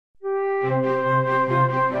One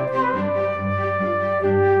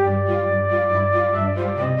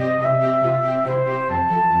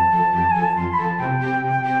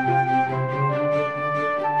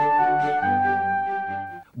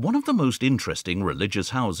of the most interesting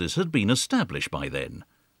religious houses had been established by then,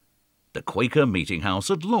 the Quaker Meeting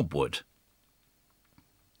House at Lobwood.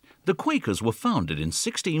 The Quakers were founded in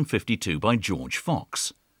 1652 by George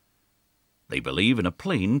Fox. They believe in a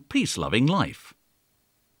plain, peace-loving life.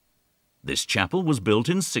 This chapel was built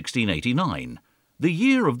in 1689, the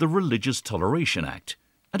year of the Religious Toleration Act,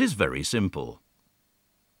 and is very simple.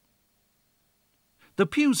 The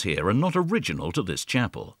pews here are not original to this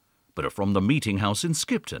chapel, but are from the meeting house in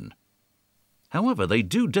Skipton. However, they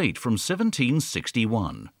do date from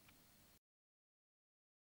 1761.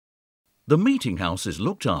 The meeting house is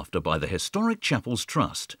looked after by the Historic Chapels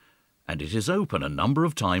Trust, and it is open a number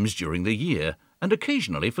of times during the year and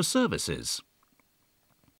occasionally for services.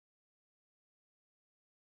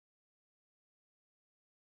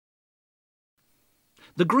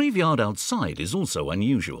 The graveyard outside is also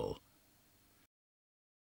unusual.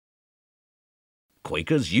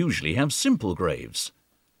 Quakers usually have simple graves,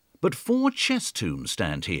 but 4 chest tombs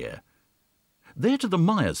stand here. They're to the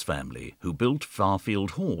Myers family, who built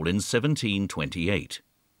Farfield Hall in 1728.